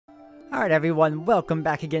Alright everyone, welcome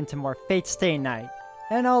back again to more Fate Stay Night.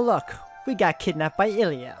 And oh look, we got kidnapped by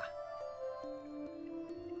Ilya.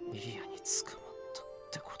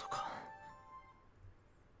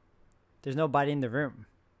 There's nobody in the room.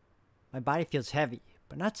 My body feels heavy,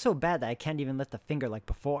 but not so bad that I can't even lift a finger like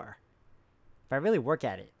before. If I really work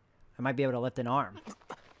at it, I might be able to lift an arm.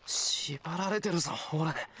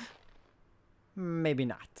 Maybe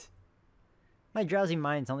not. My drowsy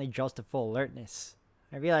mind's only draws to full alertness.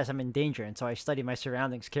 I realize I'm in danger, and so I study my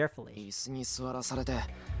surroundings carefully.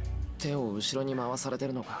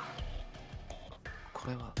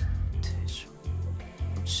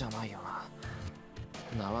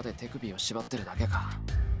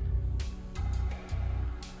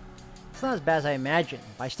 It's not as bad as I imagined,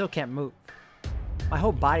 but I still can't move. My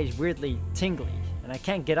whole body's weirdly tingly, and I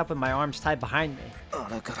can't get up with my arms tied behind me.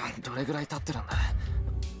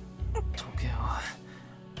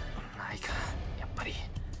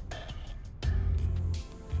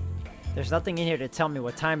 There's nothing in here to tell me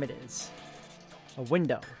what time it is. A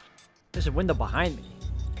window. There's a window behind me.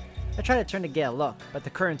 I try to turn to get a look, but the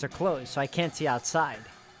curtains are closed, so I can't see outside.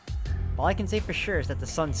 All I can say for sure is that the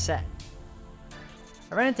sun's set.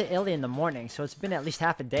 I ran into Ilya in the morning, so it's been at least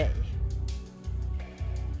half a day.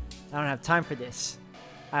 I don't have time for this.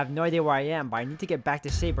 I have no idea where I am, but I need to get back to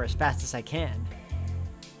Saber as fast as I can.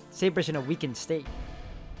 Saber's in a weakened state.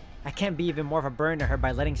 I can't be even more of a burden to her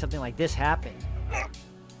by letting something like this happen.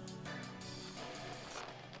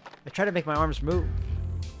 I try to make my arms move.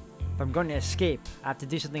 If I'm going to escape, I have to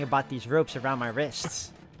do something about these ropes around my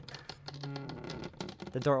wrists.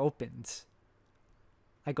 The door opens.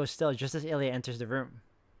 I go still just as Ilya enters the room.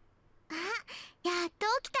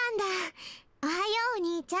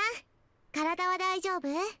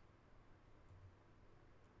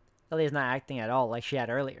 Ilya's not acting at all like she had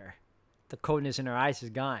earlier. The coldness in her eyes is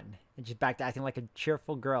gone, and she's back to acting like a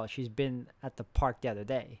cheerful girl she's been at the park the other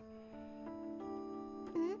day.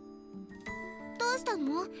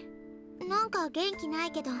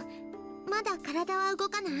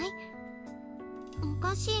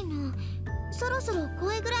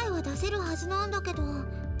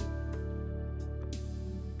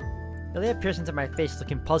 Ilya peers into my face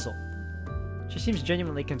looking puzzled. She seems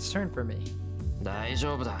genuinely concerned for me.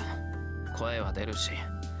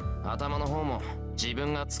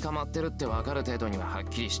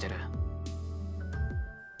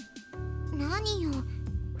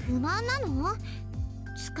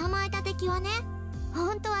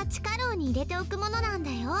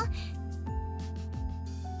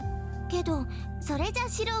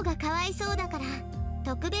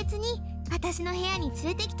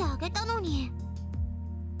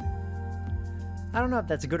 I don't know if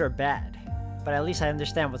that's good or bad, but at least I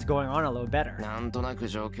understand what's going on a little better.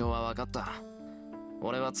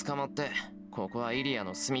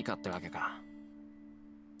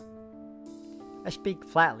 I speak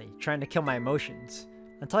flatly, trying to kill my emotions.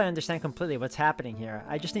 Until I understand completely what's happening here,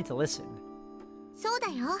 I just need to listen.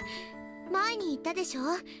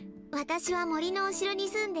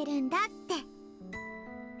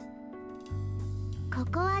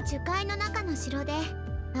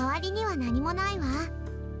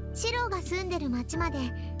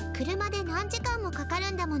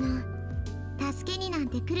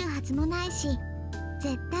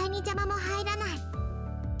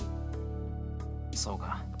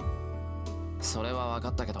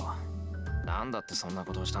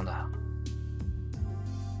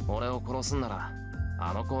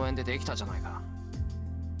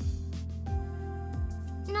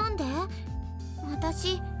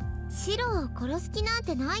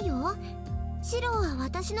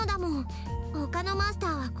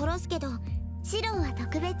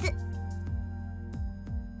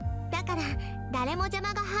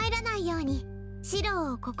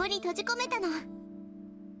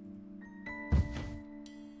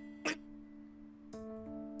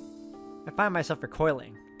 I find myself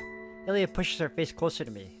recoiling. Ilya pushes her face closer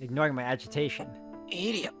to me, ignoring my agitation.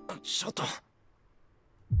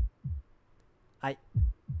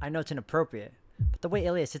 I know it's inappropriate, but the way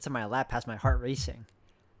Ilya sits on my lap has my heart racing.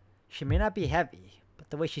 She may not be heavy, but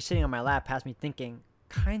the way she's sitting on my lap has me thinking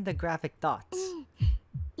kinda graphic thoughts.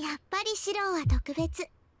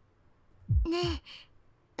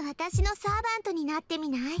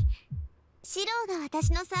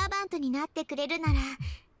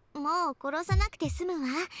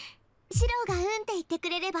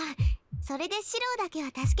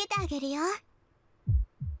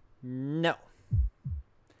 No.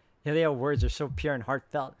 Ilya's words are so pure and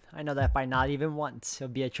heartfelt. I know that if I nod even once,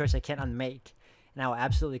 it'll be a choice I can't unmake, and I will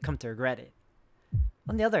absolutely come to regret it.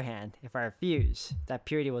 On the other hand, if I refuse, that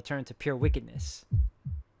purity will turn to pure wickedness.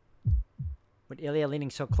 With Ilya leaning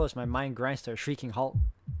so close, my mind grinds to a shrieking halt.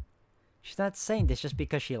 She's not saying this just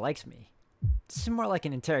because she likes me. This is more like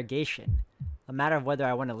an interrogation. A matter of whether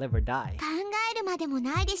I want to live or die. 考えるまでも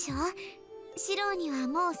ないでしょ。シロウには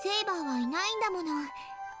もうセイバーはいないんだもの。戦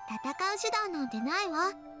う手段なんてない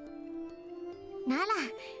わ。なら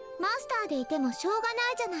マスターでいてもしょうがない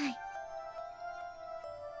じゃ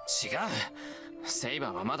ない。違う。セイ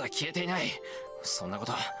バーはまだ消えていない。そんなこ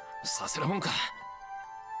とさせるもんか。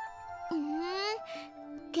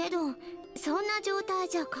けどそんな状態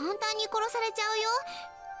じゃ簡単に殺されちゃう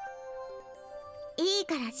よ。いい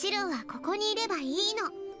からシロウはここにいればいいの。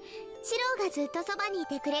シロウがずっとそばにい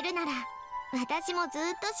てくれるなら私もずっ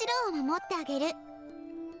とシロウを守ってあげる。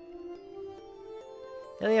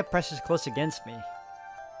Ilya presses close against me.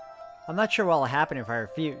 I'm not sure what will happen if I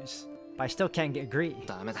refuse, but I still can't agree.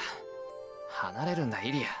 ダメだ。離れるんだ、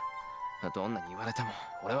イリア。どんなに言われても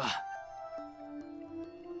俺は。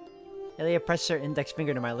Ilya presses her index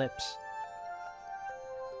finger to my lips.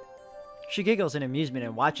 She giggles in amusement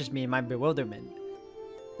and watches me in my bewilderment.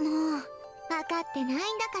 もう分かってないんだか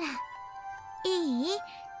ら。いい？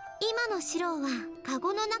今のシロウはカ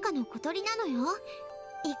ゴの中の小鳥なのよ。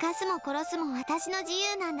生かすも殺すも私の自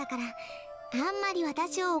由なんだから、あんまり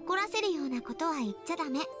私を怒らせるようなことは言っちゃダ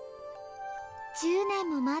メ。10年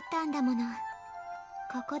も待ったんだもの。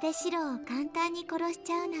ここでシロウを簡単に殺し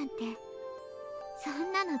ちゃうなんて、そ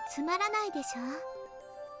んなのつまらないでし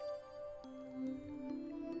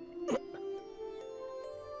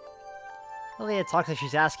ょ。Ilya talks like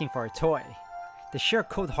she's asking for a toy. The sheer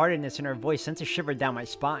cold-heartedness in her voice sends a shiver down my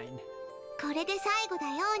spine. これで最後だ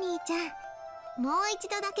よ、お兄ちゃん。もう一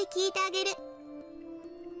度だけ聞いてあげる。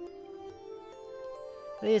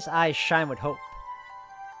Ilya's eyes shine with hope.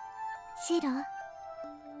 シロ、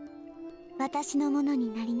私のもの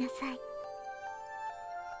になりなさい。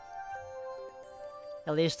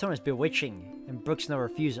Ilya's tone is bewitching, and brooks no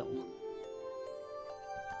refusal.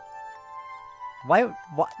 Why?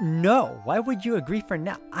 No! Why would you agree for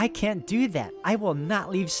now? I can't do that. I will not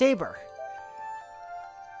leave Saber.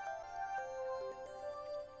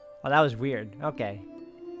 Well, that was weird. Okay.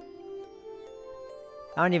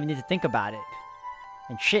 I don't even need to think about it.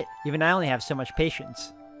 And shit, even I only have so much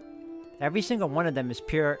patience. Every single one of them is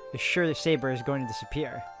sure Saber is going to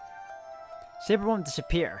disappear. Saber won't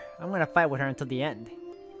disappear. I'm going to fight with her until the end.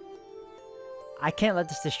 I can't let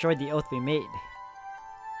this destroy the oath we made.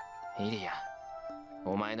 イリア、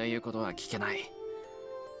お前の言うことは聞けない。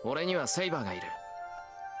俺にはセイバーがいる。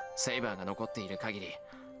セイバーが残っている限り、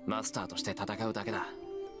マスターとして戦うだけだ。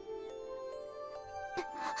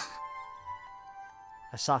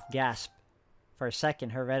A soft gasp. For a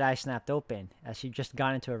second, her red eye snapped open, as she just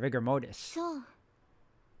got into a rigor mortis. そう。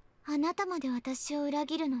あなたまで私を裏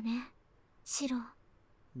切るのね、シロ。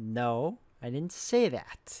No, I didn't say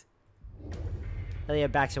that. Ilya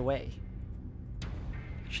backs away.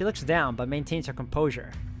 She looks down, but maintains her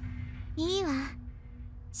composure. いいわ。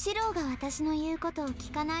シロが私の言うことを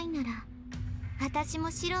聞かないなら、私も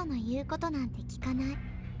シロの言うことなんて聞かない。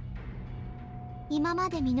今ま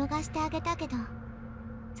で見逃してあげたけど、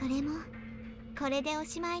それもこれでお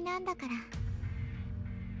しまいなんだか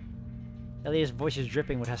ら。Ilya's voice is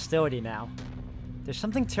dripping with hostility now. There's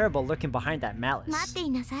something terrible lurking behind that malice. 待ってい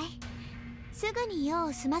なさい。すぐに用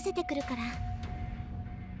を済ませてくるから。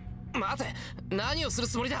待て、何をする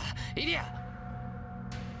つもりだ、イリア。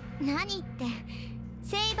何って、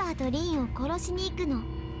セイバーとリンを殺しに行くの。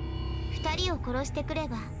二人を殺してくれ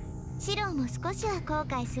ば、シロも少しは後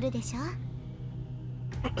悔するでしょ。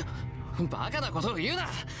バカなことを言うな。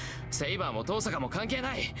セイバーもトーサカも関係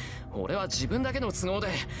ない。俺は自分だけの都合で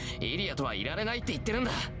イリアとはいられないって言ってるん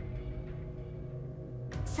だ。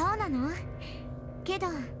そうなの？けど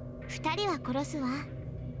二人は殺すわ。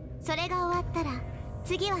それが終わったら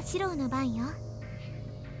次はシロウの番よ。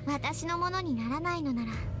私のものにならないのな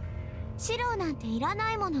らシロウなんていら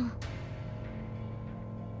ないもの。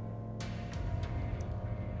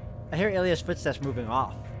 I hear Ilya's footsteps moving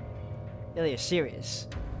off. Ilya's serious.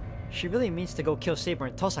 She really means to go kill Saber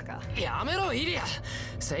and Tosaka. やめろ、イリア。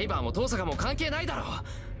セイバーもトーサカも関係ないだろ。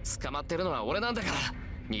捕まってるのは俺なんだから。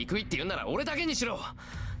憎いって言うんなら俺だけにしろ。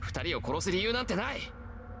二人を殺す理由なんてない。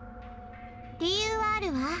理由はあ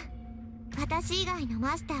るわ。私以外の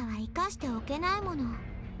マスターは生かしておけないもの。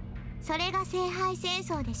それが聖杯戦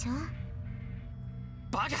争でしょ。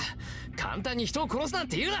バカ、簡単に人を殺すなん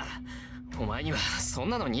て言うな。お前にはそん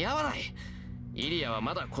なの似合わない。イリアは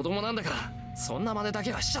まだ子供なんだから、そんな真似だ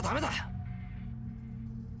けはしちゃダメだ。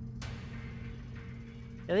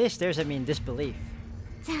Ilya stares at me in disbelief.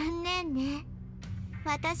 残念ね。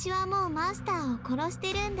私はもうマスターを殺し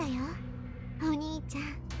てるんだよ、お兄ちゃ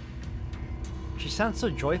ん。 She sounds so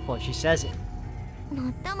joyful as she says it. も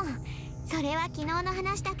っともそれは昨日の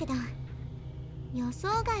話だけど、予想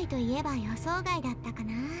外といえば予想外だったか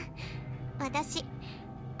な。私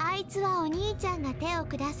あいつはお兄ちゃんが手を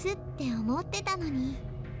下すって思ってたのに。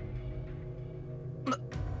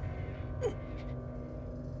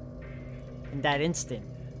In that instant,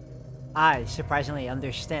 I surprisingly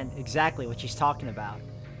understand exactly what she's talking about.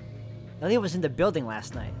 Elia was in the building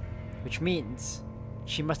last night, which means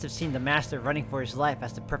she must have seen the master running for his life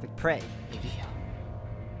as the perfect prey. エリア、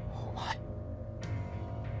お前。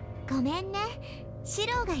ごめんね、シ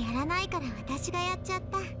ローがやらないから私がやっちゃっ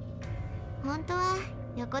た。本当は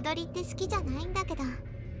横取りって好きじゃないんだけど。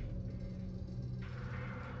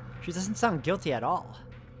She doesn't sound guilty at all.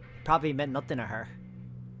 It probably meant nothing to her.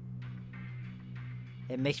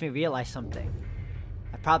 It makes me realize something.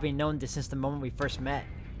 I've probably known this since the moment we first met.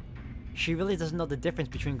 She really doesn't know the difference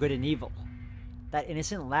between good and evil. That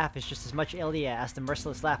innocent laugh is just as much Ilya as the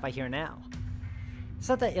merciless laugh I hear now. It's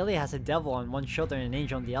not that Ilya has a devil on one shoulder and an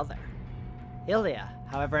angel on the other. Ilya,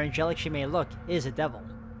 however angelic she may look, is a devil.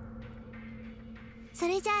 そ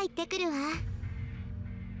れじゃあ行ってくるわ。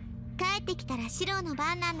帰ってきたらシローの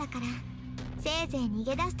番なんだから、せいぜい逃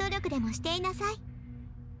げ出す努力でもしていなさい。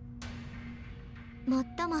もっ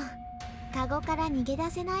ともカゴから逃げ出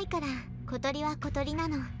せないから小鳥は小鳥な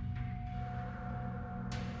の。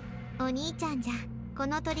お兄ちゃんじゃこ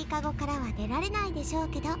の鳥カゴからは出られないでしょう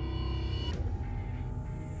けど。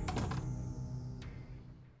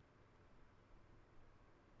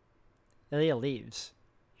Ilya leaves.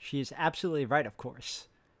 She is absolutely right, of course.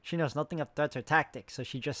 She knows nothing of threats or tactics, so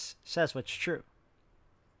she just says what's true.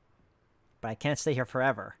 But I can't stay here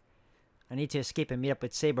forever. I need to escape and meet up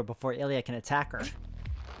with Saber before Ilya can attack her.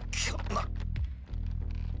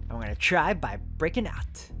 I'm gonna try by breaking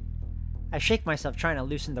out. I shake myself trying to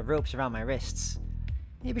loosen the ropes around my wrists.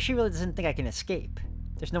 Maybe she really doesn't think I can escape.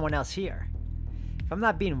 There's no one else here. If I'm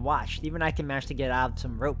not being watched, even I can manage to get out of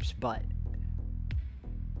some ropes, but...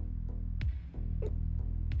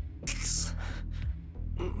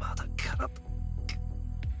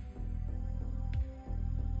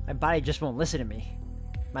 My body just won't listen to me.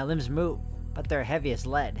 My limbs move, but they're heavy as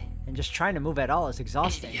lead, and just trying to move at all is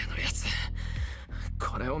exhausting.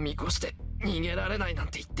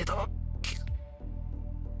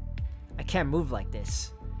 I can't move like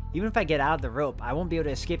this. Even if I get out of the rope, I won't be able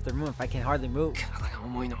to escape the room if I can hardly move.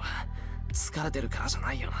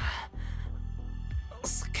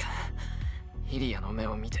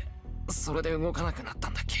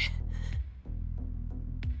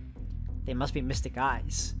 They must be mystic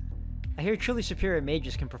eyes. I hear truly superior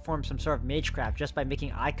mages can perform some sort of magecraft just by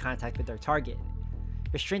making eye contact with their target.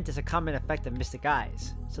 Restraint is a common effect of mystic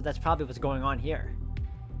eyes, so that's probably what's going on here.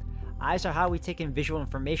 Eyes are how we take in visual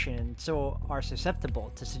information and so are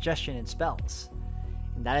susceptible to suggestion and spells.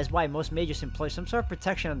 And that is why most mages employ some sort of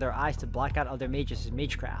protection on their eyes to block out other mages'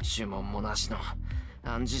 magecraft.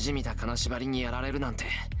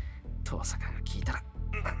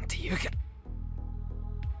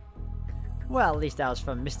 Well, at least that was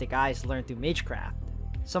from mystic eyes learned through magecraft.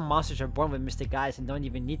 Some monsters are born with mystic eyes and don't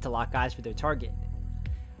even need to lock eyes with their target.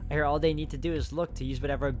 I hear all they need to do is look to use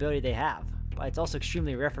whatever ability they have, but it's also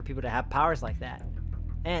extremely rare for people to have powers like that.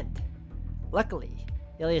 And, luckily,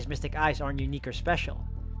 Ilya's mystic eyes aren't unique or special.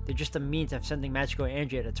 They're just a means of sending magical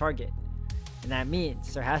energy at a target. And that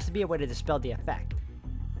means there has to be a way to dispel the effect.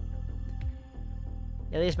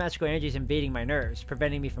 Ilya's magical energy is invading my nerves,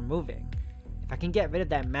 preventing me from moving. If I can get rid of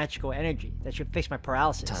that magical energy, that should fix my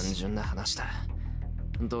paralysis.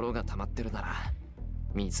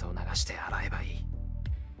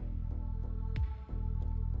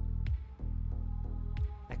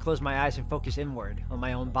 I close my eyes and focus inward, on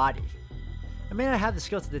my own body. I may not have the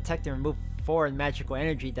skill to detect and remove foreign magical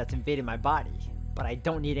energy that's invaded my body, but I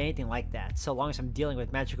don't need anything like that, so long as I'm dealing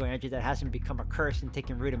with magical energy that hasn't become a curse and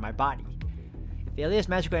taken root in my body. If Ilya's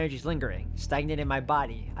magical energy is lingering, stagnant in my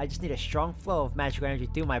body, I just need a strong flow of magical energy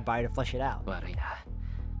through my body to flush it out.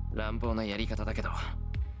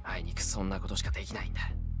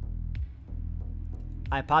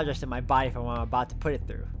 I apologize to my body for what I'm about to put it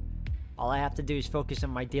through. All I have to do is focus on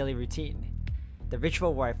my daily routine. The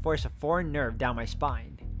ritual where I force a foreign nerve down my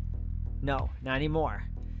spine. No, not anymore.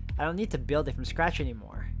 I don't need to build it from scratch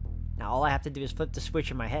anymore. Now all I have to do is flip the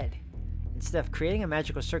switch in my head. Instead of creating a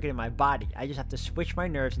magical circuit in my body, I just have to switch my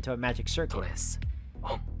nerves into a magic circuit.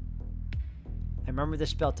 I remember the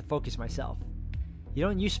spell to focus myself. You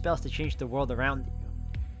don't use spells to change the world around you.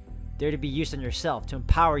 They're to be used on yourself to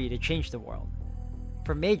empower you to change the world.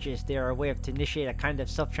 For mages, they are a way to initiate a kind of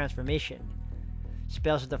self-transformation.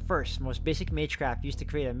 Spells are the first, most basic magecraft used to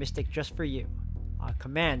create a mystic just for you. A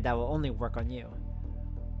command that will only work on you.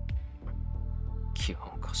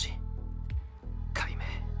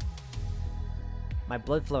 My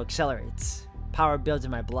blood flow accelerates. Power builds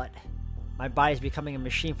in my blood. My body is becoming a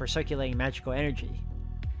machine for circulating magical energy.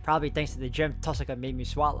 Probably thanks to the gem Tosaka made me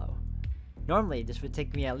swallow. Normally, this would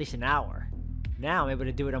take me at least an hour. Now I'm able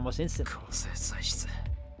to do it almost instantly.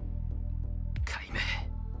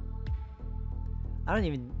 I don't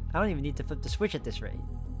even need to flip the switch at this rate.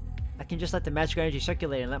 I can just let the magical energy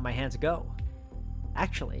circulate and let my hands go.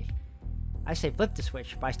 Actually, I say flip the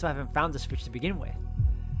switch, but I still haven't found the switch to begin with.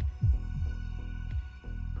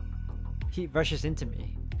 Heat rushes into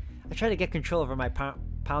me. I try to get control over my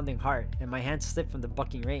pounding heart, and my hands slip from the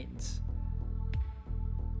bucking reins.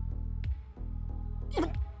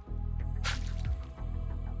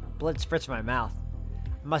 Blood spurts from my mouth.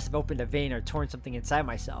 I must have opened a vein or torn something inside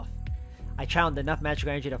myself. I channeled enough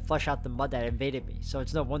magical energy to flush out the mud that invaded me, so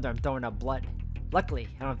it's no wonder I'm throwing up blood. Luckily,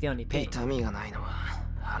 I don't feel any pain.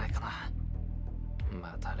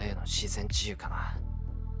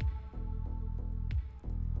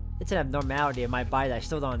 It's an abnormality in my body that I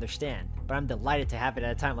still don't understand, but I'm delighted to have it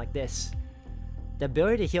at a time like this. The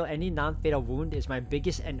ability to heal any non-fatal wound is my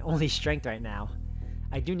biggest and only strength right now.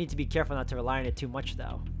 I do need to be careful not to rely on it too much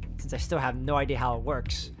though, since I still have no idea how it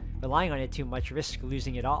works. Relying on it too much risks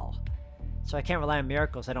losing it all. So I can't rely on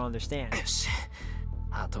miracles I don't understand.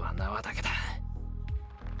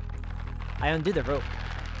 I undo the rope.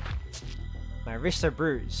 My wrists are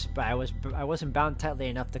bruised, but I wasn't bound tightly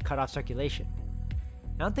enough to cut off circulation.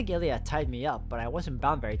 I don't think Ilya tied me up, but I wasn't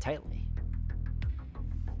bound very tightly.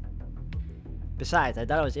 Besides, I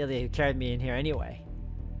thought it was Ilya who carried me in here anyway.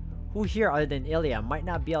 Who here other than Ilya might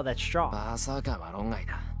not be all that strong?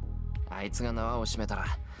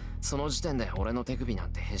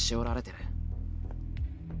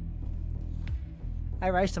 I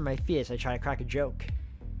rise to my feet as I try to crack a joke.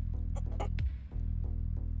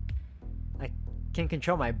 I can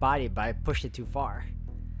control my body, but I pushed it too far.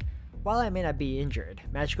 While I may not be injured,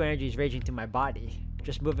 magical energy is raging through my body.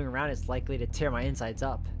 Just moving around is likely to tear my insides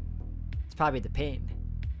up. It's probably the pain.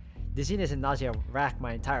 Dizziness and nausea rack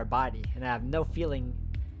my entire body, and I have no feeling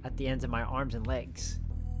at the ends of my arms and legs.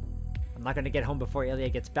 I'm not gonna get home before Ilya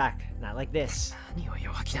gets back, not like this.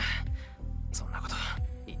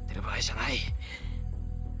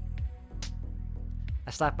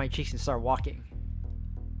 I slap my cheeks and start walking.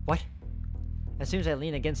 What? As soon as I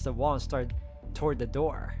lean against the wall and start toward the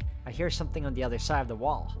door, I hear something on the other side of the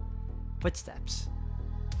wall. Footsteps.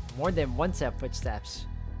 More than one set of footsteps.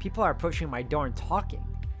 People are approaching my door and talking.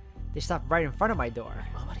 They stop right in front of my door.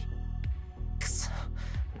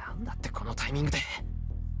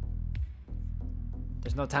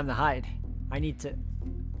 There's no time to hide. I need to...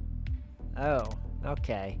 Oh,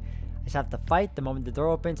 okay. I just have to fight. The moment the door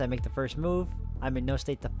opens, I make the first move. I'm in no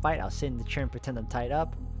state to fight. I'll sit in the chair and pretend I'm tied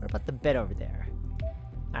up. What about the bed over there?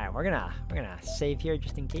 Alright, we're gonna save here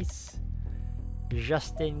just in case.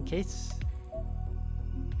 Just in case.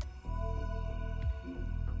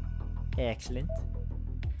 Excellent.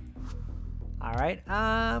 Alright,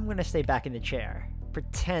 I'm gonna stay back in the chair.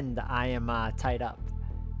 Pretend I am tied up.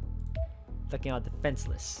 Looking all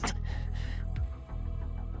defenseless.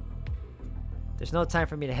 There's no time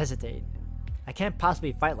for me to hesitate. I can't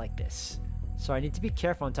possibly fight like this, so I need to be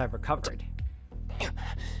careful until I've recovered. I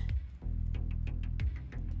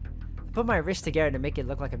put my wrist together to make it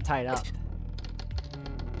look like I'm tied up.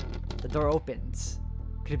 The door opens.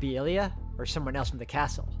 Could it be Ilya or someone else from the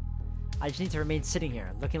castle? I just need to remain sitting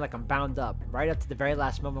here, looking like I'm bound up, right up to the very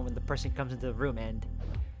last moment when the person comes into the room and...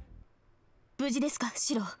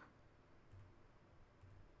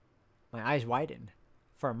 My eyes widen.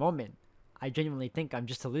 For a moment, I genuinely think I'm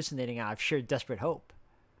just hallucinating out of sheer desperate hope.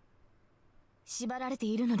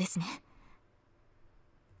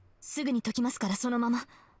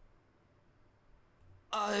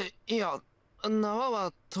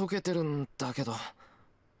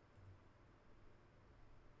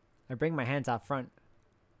 I bring my hands out front.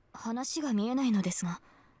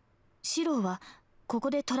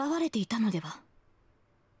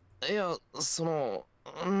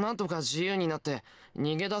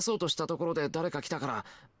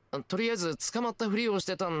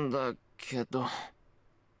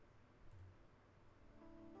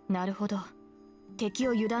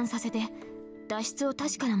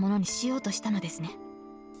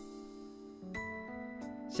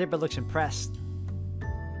 Saber looks impressed.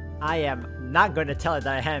 I am not going to tell her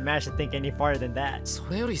that I hadn't managed to think any farther than that.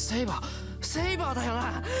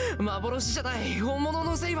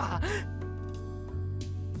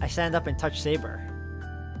 I stand up and touch Saber.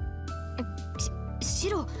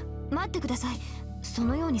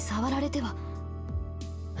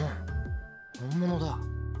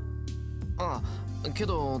 あ、け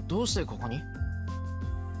どどうしてここに？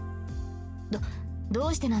ど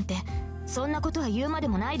うしてなんて、そんなことは言うまで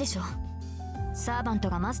もないでしょう。サーバント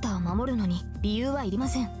がマスターを守るのに理由はいりま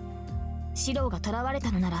せん。シローが囚われ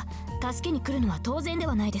たのなら助けに来るのは当然で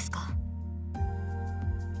はないですか。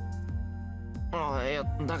あ、いや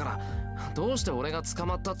だからどうして俺が捕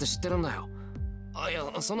まったって知ってるんだよ。あ、いや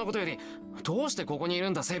そんなことよりどうしてここにいる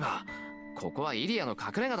んだセイバー。ここはイリアの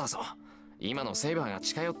隠れ家だぞ。今のセイバーが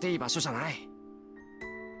近寄っていい場所じゃない。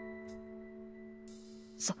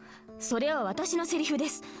それは私のセリフで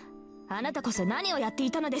す。あなたこそ何をやってい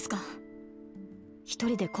たのですか。一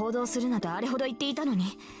人で行動するなどあれほど言っていたの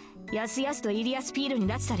に、やすやすとイリアスピールに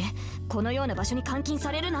拉致され、このような場所に監禁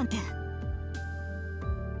されるなんて。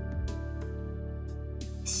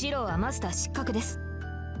シローはマスター失格です。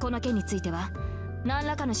この件については何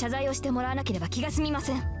らかの謝罪をしてもらわなければ気が済みま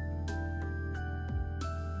せん。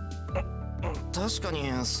確かに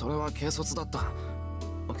それは軽率だった。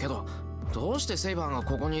けどどうしてセイバーが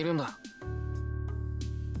ここにいるんだ。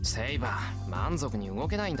セイバー満足に動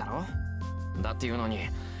けないんだろ。だっていうのに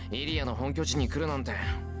イリアの本拠地に来るなんて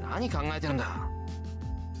何考えてるんだ。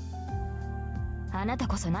あなた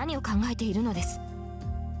こそ何を考えているのです。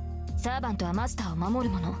サーバントはマスターを守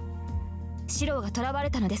る者。シローが囚われ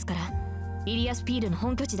たのですから、イリアスピールの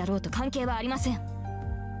本拠地だろうと関係はありません。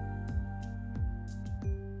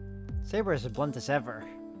Saber is as blunt as ever.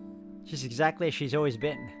 She's exactly as she's always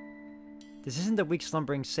been. This isn't the weak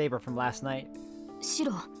slumbering Saber from last night. シ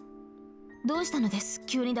ロー、どうしたのです、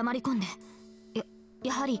急に黙り込んで。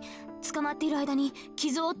やはり捕まっている間に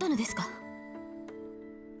傷を負ったのですか。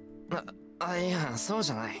いやそう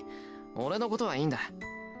じゃない。俺のことはいいんだ。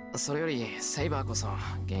それよりセイバーこそ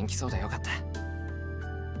元気そうでよかった。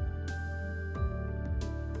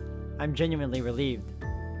 I'm genuinely relieved.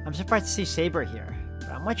 I'm surprised to see Saber here,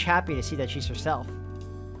 but I'm much happy to see that she's herself.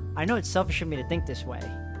 I know it's selfish of me to think this way,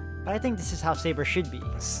 but I think this is how Saber should be.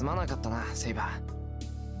 すまなかったなセイバ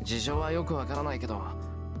ー。事情はよくわからないけど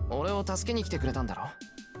俺を助けに来てくれたんだろ。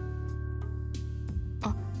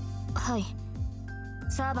はい。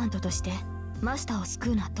サーバントとしてマスターを救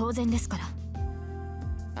うのは当然ですから。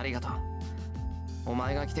ありがとう。お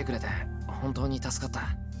前が来てくれて本当に助かった。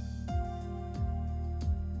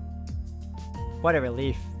 What a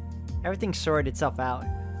relief. Everything sorted itself out.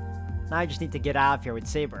 Now I just need to get out of here with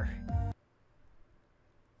Saber.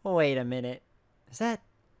 Wait a minute. Is that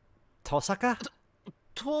Tosaka?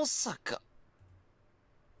 トサカ。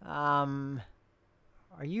 Are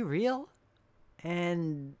you real?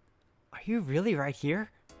 And are you really right here?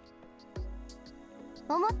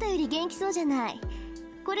 思ったより元気そうじゃない。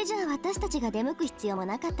これじゃあ私たちが出向く必要も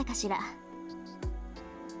なかったかしら。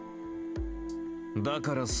だ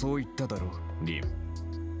からそう言っただろう、リン。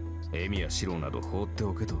エミやシローなど放って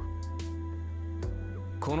おけと。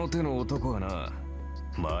この手の男はな、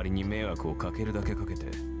周りに迷惑をかけるだけかけて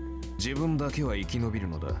自分だけは生き延びる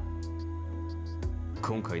のだ。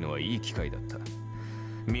今回のはいい機会だった。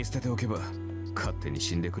見捨てておけば勝手に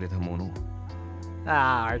死んでくれたものを。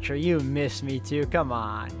Ah, Archer, you miss me too. Come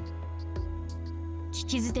on. 聞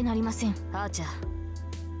き捨てなりません、アーチャー。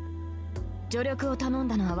助力を頼ん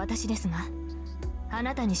だのは私ですが、あ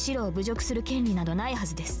なたにシロを侮辱する権利などないは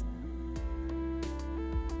ずです。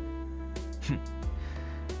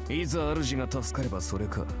いざ主が助かればそれ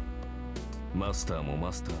か。マスターも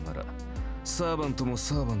マスターならサーバントも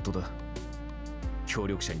サーバントだ。協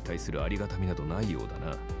力者に対するありがたみなどないようだ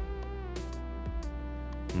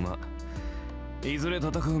な。ま、いずれ戦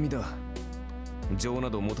う身だ。情な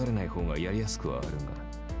ど持たれない方がやりやすくはあるが。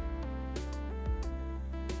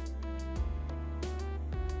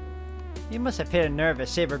You must have hit a nerve as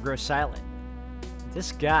Saber grows silent.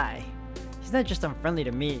 This guy, he's not just unfriendly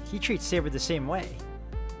to me, he treats Saber the same way.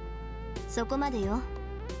 そこまでよ。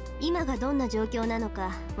今がどんな状況なの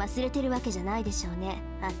か忘れてるわけじゃないでしょうね、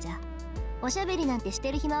あーちゃん。おしゃべりなんてし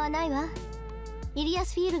てる暇はないわ。イリア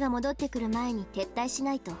スフィールが戻ってくる前に撤退し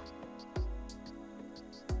ないと。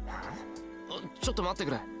ちょっと待って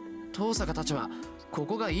くれ。トサカたちはこ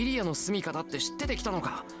こがイリアの住処だって知っててきたの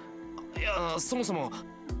か。いやそもそも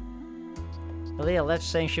Ilya left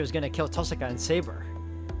saying she was gonna kill Tosaka and Saber.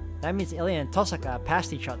 That means Ilya and Tosaka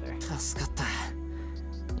passed each other. 助かった。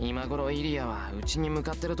今頃イリアはうちに向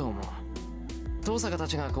かってると思う。トサカた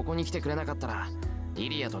ちがここに来てくれなかったらイ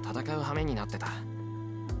リアと戦う羽目になってた。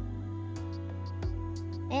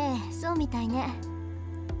ええ、そうみたいね。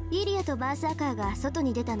イリアとバーサーカーが外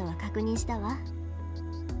に出たのは確認したわ。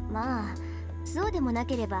まあそうでもな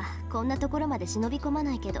ければこんなところまで忍び込ま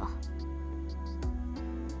ないけど。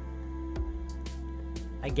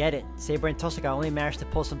I get it. Saber and Tosaka only managed to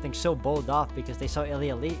pull something so bold off because they saw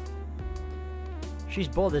Ilya leave. She's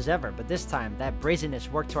bold as ever, but this time that brazenness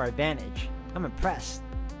worked to our advantage. I'm impressed.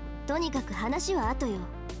 とにかく話は後よ。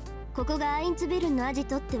ここがアインツベルンのアジ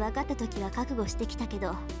トって分かった時は覚悟してきたけ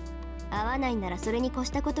ど、合わないならそれに越し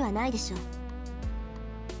たことはないでしょう。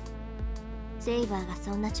セイバーが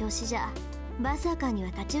そんな調子じゃバーサーカーに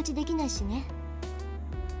は太刀打ちできないしね。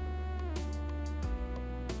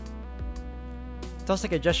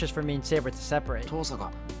Tosaka gestures for me and Saber to separate. 遠坂、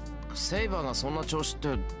セイバーがそんな調子っ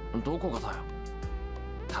てどこがだよ。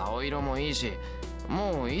顔色もいいし、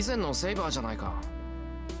もう以前のセイバーじゃないか。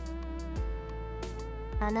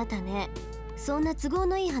あなたね、そんな都合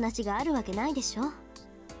のいい話があるわけないでしょ。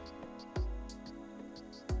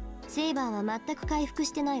セイバーは全く回復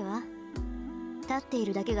してないわ。立ってい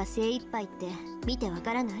るだけが精一杯って見てわ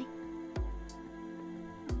からない？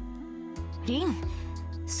リン、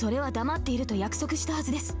それは黙っていると約束したは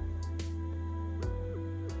ずです。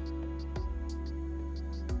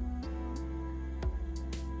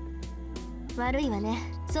悪いわね、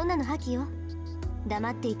そんなの破棄よ。黙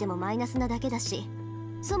っていてもマイナスなだけだし、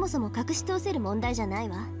そもそも隠し通せる問題じゃない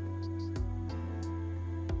わ。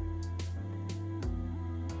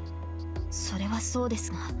それはそうで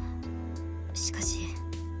すが、しかし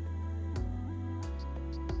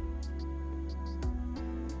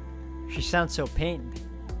She sounds so pained,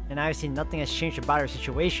 and obviously nothing has changed about her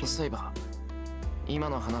situation. セイバー、今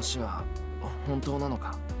の話は本当なの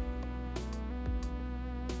か？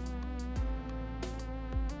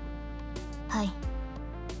はい、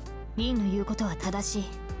リンの言うことは正しい。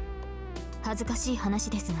恥ずかしい話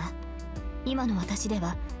ですが、今の私で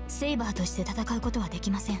はセイバーとして戦うことはで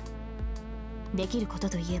きません。できること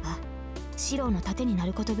といえばシローの盾にな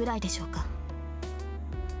ることぐらいでしょうか。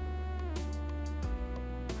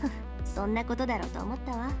そんなことだろうと思っ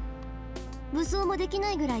たわ。武装もでき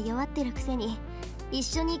ないぐらい弱ってるくせに一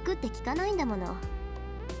緒に行くって聞かないんだもの。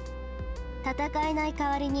戦えない代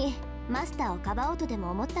わりにマスターをかばおうとで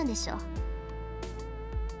も思ったんでしょう。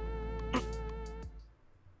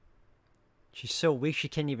She's so weak she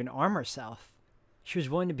can't even arm herself. She was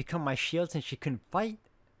willing to become my shield since she couldn't fight.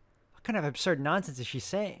 What kind of absurd nonsense is she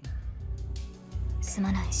saying? す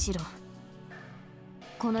まないシロー。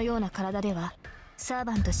このような体ではサー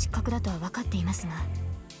バント失格だとは分かっていますが、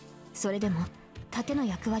それでも盾の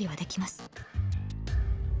役割はできます。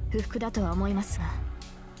不服だとは思いますが、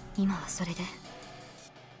今はそれで。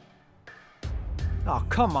Oh,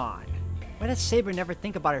 come on. Why does Saber never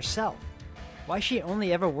think about herself? Why is she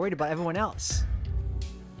only ever worried about everyone else?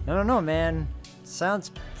 No, man.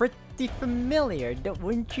 Sounds pretty familiar,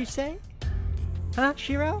 wouldn't you say? Huh,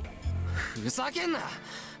 Shirou? ふざけんな。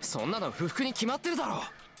そんなの不服に決まってるだろ。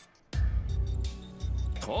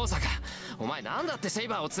遠坂、お前なんだってセイ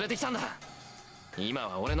バーを連れてきたんだ。今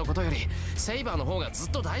は俺のことよりセイバーの方がず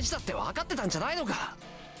っと大事だって分かってたんじゃないのか。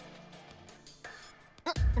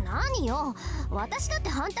何よ、私だって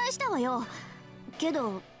反対したわよ。け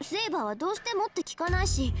どセイバーはどうしてもって聞かない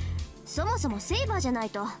し、そもそもセイバーじゃな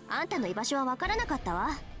いとあんたの居場所は分からなかったわ。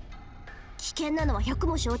危険なのは100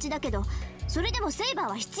も承知だけど、それでもセイバー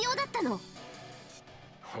は必要だったの。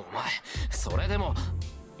お前、それでも。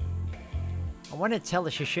I want to tell her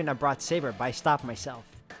she shouldn't have brought Saber, but I stopped myself.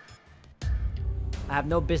 I have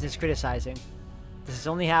no business criticizing. This is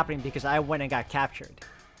only happening because I went and got captured.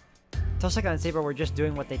 Tosaka and Saber were just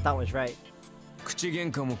doing what they thought was right. 口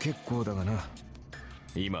喧嘩も結構だがな。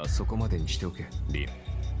今はそこまでにしておけ、リン。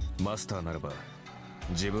マスターならば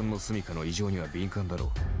自分の住処の異常には敏感だろう。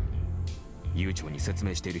悠長に説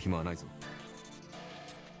明している暇はないぞ。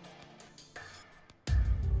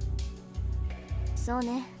そう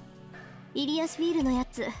ね、イリアスフィールのや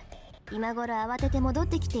つ、今頃慌てて戻っ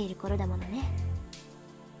てきている頃だものね。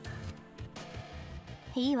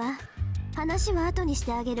いいわ、話は後にし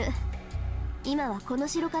てあげる。今はこの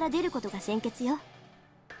城から出ることが先決よ。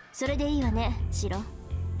それでいいわね、シロ。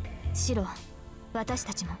シロ、私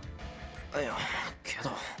たちも。いや、け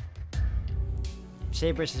ど。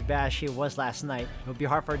Saber's as bad as she was last night. It would be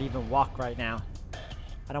hard for her to even walk right now.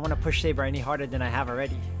 I don't want to push Saber any harder than I have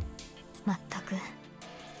already. まったく、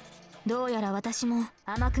どうやら私も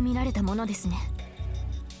甘く見られたものですね。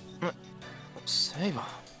セイバ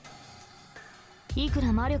いく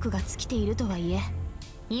ら魔力が尽きているとはいえ、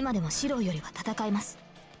今でもシローよりは戦えます。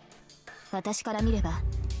私から見れば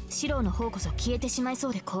シローの方こそ消えてしまいそ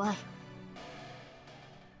うで怖い。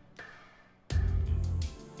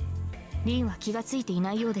リンは気がついてい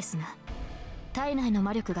ないようですが、体内の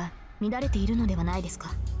魔力が乱れているのではないです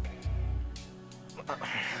か。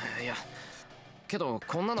いや、けど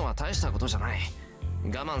こんなのは大したことじゃない。我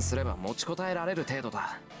慢すれば持ちこたえられる程度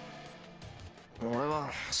だ。俺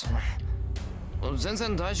は全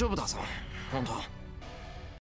然大丈夫だぞ、本当。